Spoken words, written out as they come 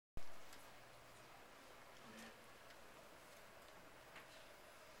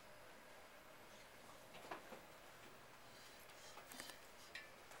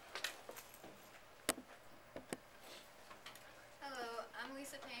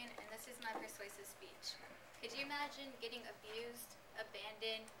my persuasive speech. Could you imagine getting abused,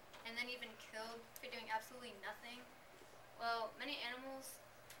 abandoned, and then even killed for doing absolutely nothing? Well, many animals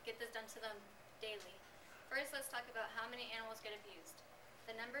get this done to them daily. First, let's talk about how many animals get abused.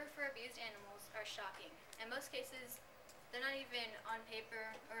 The number for abused animals are shocking. In most cases, they're not even on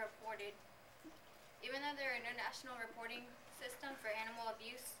paper or reported. Even though there are no national reporting system for animal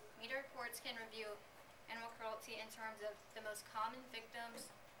abuse, media reports can review animal cruelty in terms of the most common victims,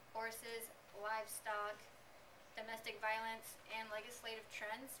 horses, livestock, domestic violence, and legislative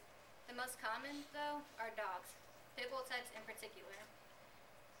trends. The most common, though, are dogs, pit bull types in particular.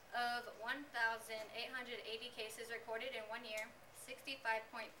 Of 1,880 cases recorded in 1 year,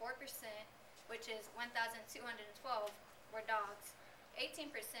 65.4%, which is 1,212, were dogs.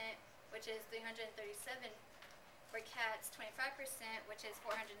 18%, which is 337, were cats. 25%, which is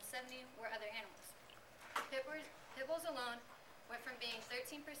 470, were other animals. Pit bulls alone went from being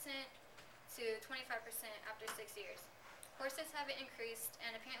 13% to 25% after 6 years. Horses haven't increased,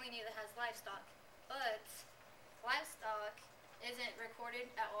 and apparently neither has livestock. But livestock isn't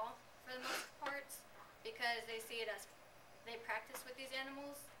recorded at all for the most part because they see it as they practice with these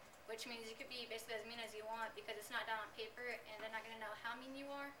animals, which means you could be basically as mean as you want because it's not down on paper and they're not going to know how mean you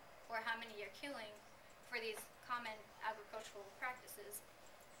are or how many you're killing for these common agricultural practices.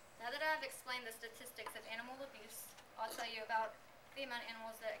 Now that I've explained the statistics of animal abuse, I'll tell you about the amount of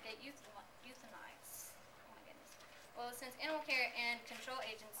animals that get euthanized. Oh my goodness. Well, since animal care and control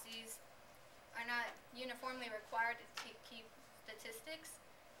agencies are not uniformly required to keep statistics,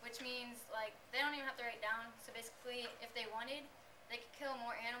 which means like they don't even have to write down. So basically, if they wanted, they could kill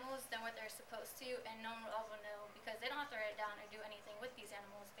more animals than what they're supposed to, and no one will ever know because they don't have to write down or do anything with these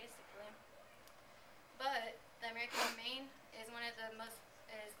animals, basically. But the American Humane is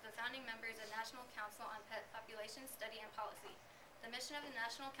the founding members of the National Council on Pet Population Study and Policy. The mission of the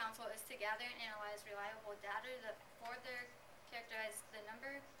National Council is to gather and analyze reliable data that further characterize the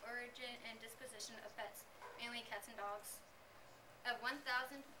number, origin, and disposition of pets, mainly cats and dogs. Of 1,000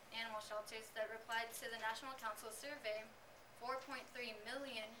 animal shelters that replied to the National Council survey, 4.3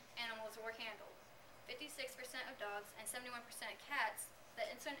 million animals were handled. 56% of dogs and 71% of cats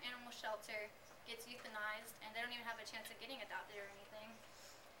that enter an animal shelter gets euthanized, and they don't even have a chance of getting adopted or anything.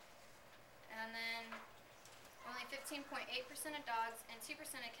 And then only 15.8% of dogs and 2%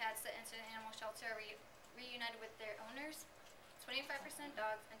 of cats that enter the animal shelter are reunited with their owners. 25% of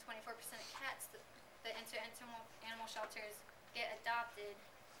dogs and 24% of cats that enter animal shelters get adopted.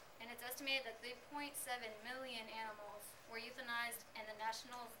 And it's estimated that 3.7 million animals were euthanized in the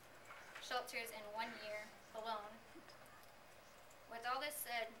national shelters in 1 year alone. With all this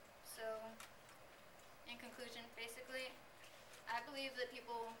said, so in conclusion, basically, I believe that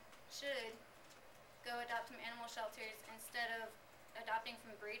people should go adopt from animal shelters instead of adopting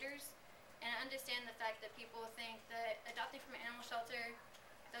from breeders. And I understand the fact that people think that adopting from an animal shelter,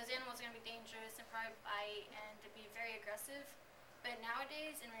 those animals are going to be dangerous and probably bite and to be very aggressive. But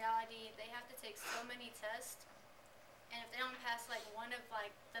nowadays, in reality, they have to take so many tests, and if they don't pass like one of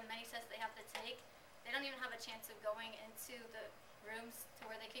like the many tests they have to take, they don't even have a chance of going into the rooms to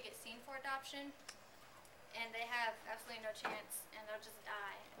where they could get seen for adoption. And they have absolutely no chance, and they'll just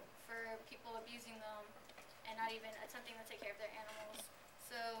die for people abusing them and not even attempting to take care of their animals.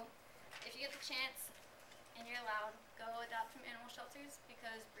 So if you get the chance and you're allowed, go adopt from animal shelters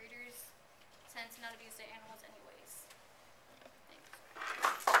because breeders tend to not abuse their animals anyways.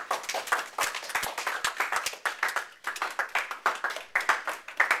 Thanks.